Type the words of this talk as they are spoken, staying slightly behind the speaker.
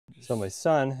So my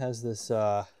son has this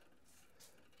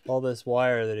all this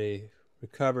wire that he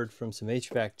recovered from some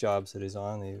HVAC jobs that he's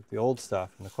on, the old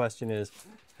stuff. And the question is,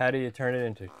 how do you turn it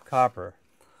into copper?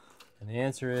 And the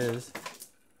answer is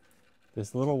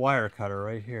this little wire cutter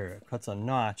right here. It cuts a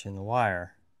notch in the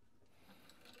wire.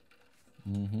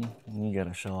 You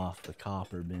gotta show off the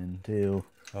copper bin too.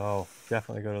 Oh,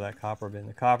 definitely go to that copper bin.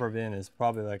 The copper bin is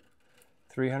probably like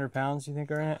 300 pounds, you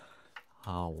think, are in it?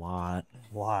 A lot.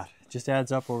 A lot. It just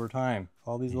adds up over time.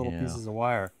 All these little pieces of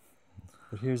wire.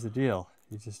 But here's the deal.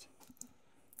 You just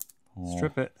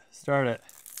strip it, start it.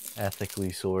 Ethically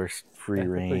sourced, free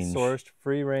range. Ethically sourced,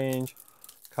 free range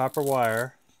copper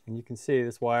wire. And you can see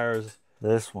this wire is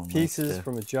pieces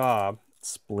from a job.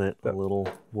 Split a little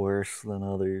worse than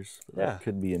others. That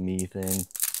could be a me thing.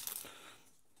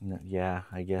 Yeah,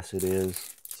 I guess it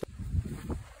is.